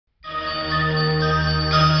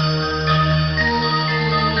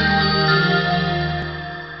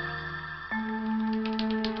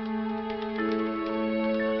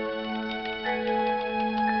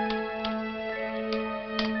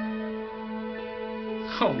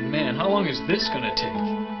Oh man, how long is this gonna take?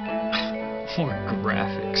 More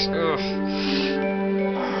graphics. Ugh.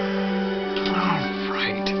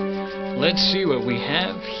 Alright. Let's see what we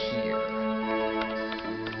have here.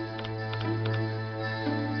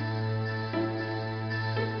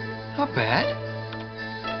 Not bad.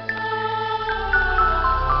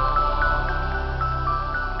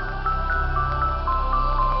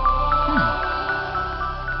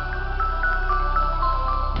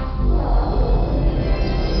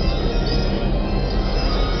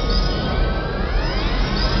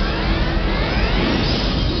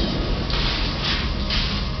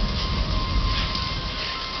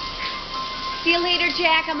 See you later,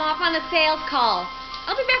 Jack. I'm off on a sales call.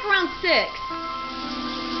 I'll be back around 6.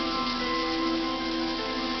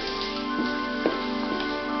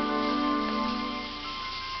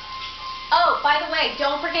 Oh, by the way,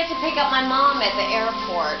 don't forget to pick up my mom at the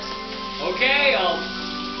airport. Okay, I'll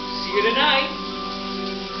see you tonight.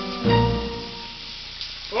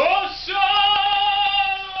 Oh,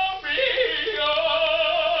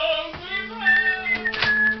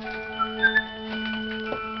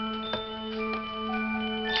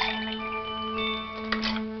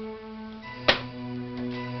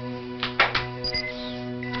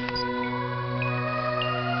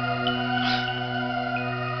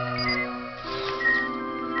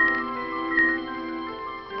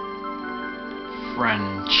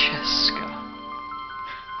 Francesca.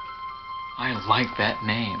 I like that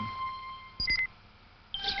name.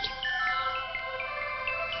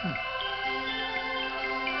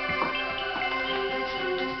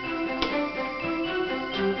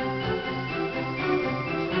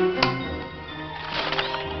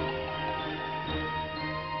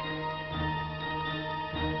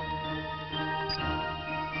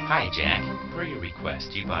 Hi, Jack. Per your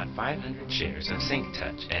request, you bought 500 shares of Sync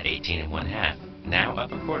Touch at 18 1/2. Now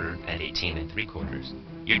up a quarter at 18 3/4.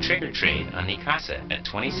 Your trigger trade on Nikasa at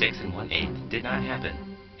 26 1/8 did not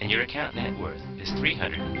happen, and your account net worth is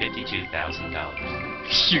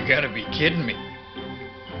 $352,000. You gotta be kidding me.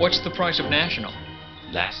 What's the price of National?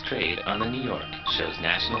 Last trade on the New York shows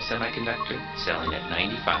National Semiconductor selling at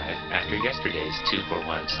 95 after yesterday's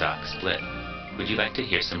 2-for-1 stock split. Would you like to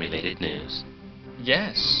hear some related news?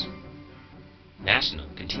 Yes. National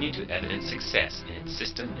continued to evidence success in its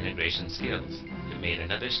system integration skills. It made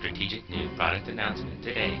another strategic new product announcement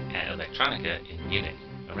today at Electronica in Munich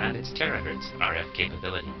around its terahertz RF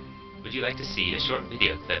capability. Would you like to see a short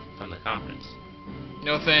video clip from the conference?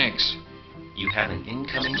 No thanks. You have an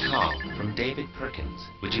incoming call from David Perkins.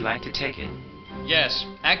 Would you like to take it? Yes.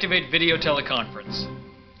 Activate video teleconference.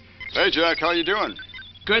 Hey, Jack, how you doing?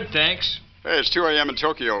 Good, thanks. Hey, it's 2 a.m. in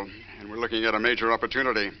Tokyo, and we're looking at a major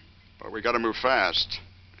opportunity. But we gotta move fast,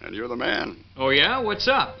 and you're the man. Oh yeah? What's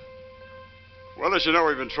up? Well, as you know,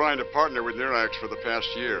 we've been trying to partner with Neurax for the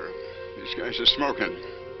past year. These guys are smoking.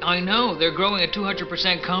 I know. They're growing at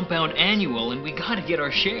 200% compound annual, and we gotta get our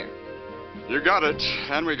share. You got it,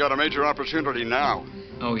 and we got a major opportunity now.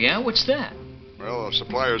 Oh yeah? What's that? Well, a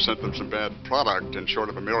supplier sent them some bad product, and short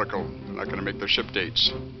of a miracle, they're not gonna make their ship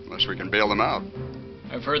dates, unless we can bail them out.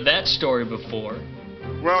 I've heard that story before.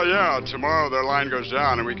 Well, yeah, tomorrow their line goes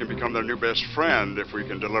down, and we can become their new best friend if we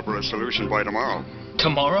can deliver a solution by tomorrow.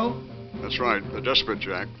 Tomorrow? That's right. They're desperate,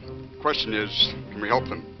 Jack. The question is, can we help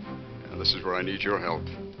them? And this is where I need your help.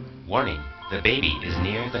 Warning, the baby is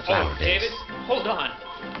near the flower base. David, hold on.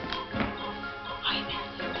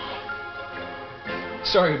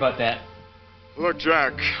 Sorry about that. Look,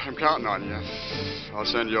 Jack, I'm counting on you. I'll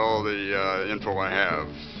send you all the info I have,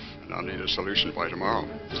 and I'll need a solution by tomorrow.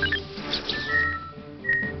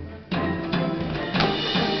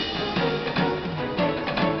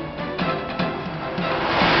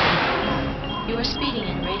 You are speeding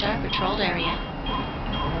in radar-patrolled area.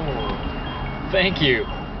 Oh, thank you.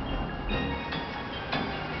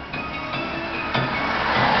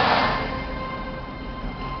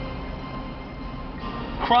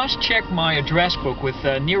 Cross-check my address book with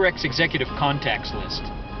the Neurax executive contacts list.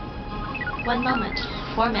 1 moment.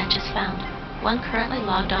 4 matches found. One currently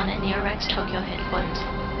logged on at Neurax Tokyo headquarters.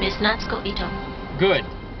 Ms. Natsuko Ito. Good.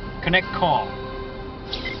 Connect call.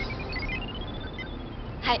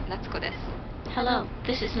 Hi, Natsuko desu. Hello,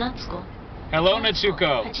 this is Natsuko. Hello,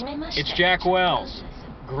 Natsuko. Hajimemashite. It's Jack Wells.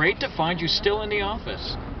 Great to find you still in the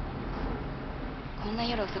office.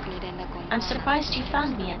 I'm surprised you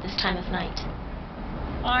found me at this time of night.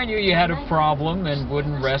 I knew you had a problem and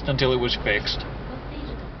wouldn't rest until it was fixed.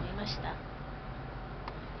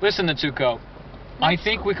 Listen, Natsuko. I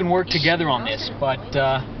think we can work together on this, but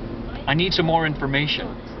I need some more information.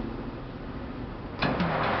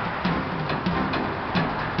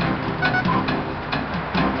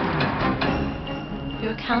 Your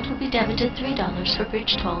account will be debited $3 for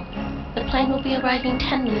bridge toll. The plane will be arriving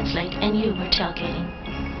 10 minutes late and you were tailgating.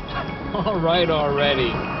 All right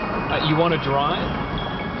already. You want to drive?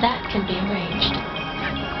 That can be arranged.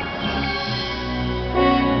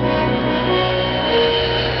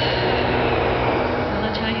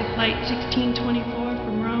 Alitalia Flight 1624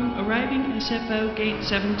 from Rome, arriving SFO Gate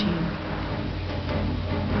 17.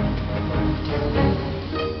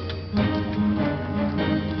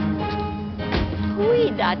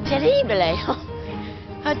 Guida, terribile!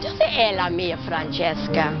 Dove è la mia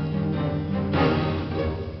Francesca?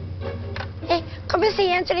 E come si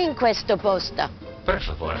entra in questo posto? Per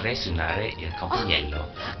favore, risuonare il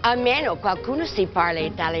campanello. Almeno qualcuno si parla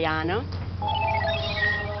italiano.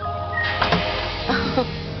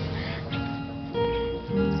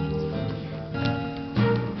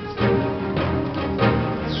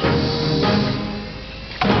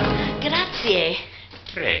 Grazie.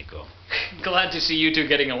 Prego. Glad to see you two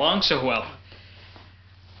getting along so well.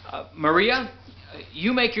 Maria,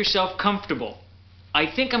 you make yourself comfortable. I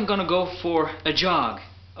think I'm gonna go for a jog,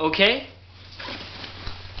 okay?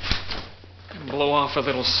 Blow off a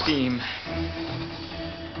little steam.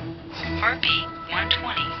 Heartbeat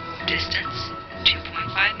 120. Distance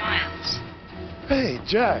 2.5 miles. Hey,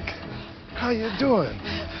 Jack. How you doing?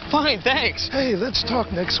 Fine, thanks. Hey, let's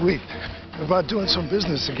talk next week about doing some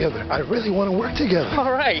business together. I really want to work together.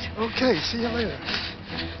 All right. Okay, see you later.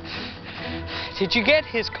 Did you get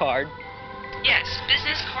his card? Yes,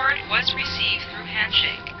 business card was received through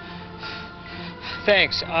handshake.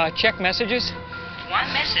 Thanks. Check messages?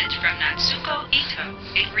 One message from Natsuko Ito.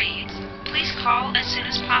 It reads, please call as soon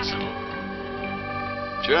as possible.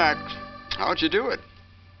 Jack, how'd you do it?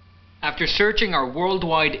 After searching our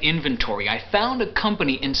worldwide inventory, I found a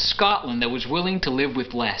company in Scotland that was willing to live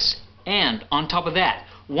with less. And, on top of that,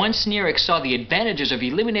 once Cyrix saw the advantages of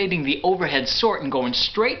eliminating the overhead sort and going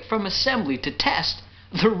straight from assembly to test,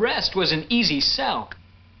 the rest was an easy sell.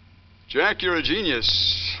 Jack, you're a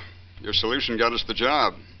genius. Your solution got us the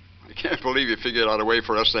job. I can't believe you figured out a way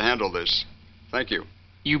for us to handle this. Thank you.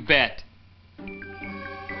 You bet.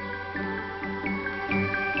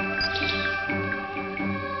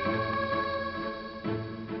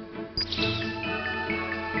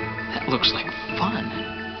 That looks like fun.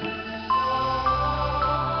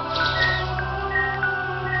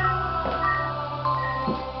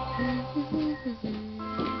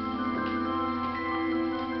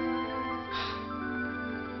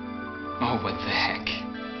 Oh, what the heck.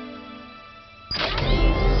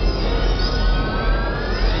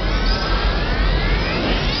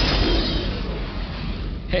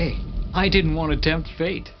 Hey, I didn't want to tempt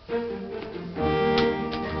fate.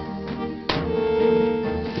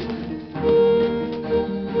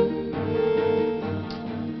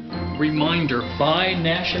 Reminder, buy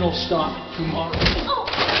national stock tomorrow.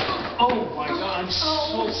 Oh my God, I'm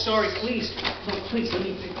so sorry. Please, no, please, let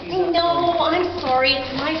me pick these up. No, I'm sorry.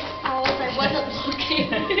 It's my fault. I wasn't looking.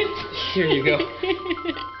 Here you go.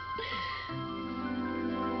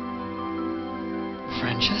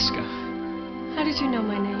 Francesca. How did you know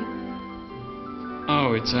my name?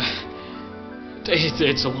 Oh, it's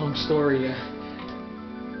a long story.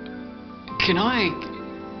 Can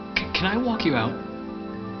I walk you out?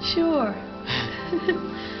 Sure.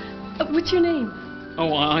 What's your name?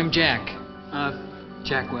 Oh, I'm Jack.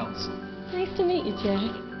 Jack Wells. Nice to meet you, Jack.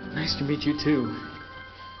 Nice to meet you too.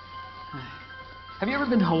 Have you ever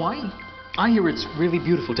been to Hawaii? I hear it's really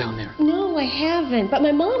beautiful down there. No, I haven't. But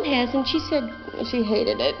my mom has, and she said she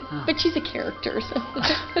hated it. But she's a character, so.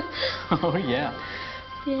 Oh, yeah.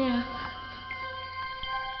 Yeah.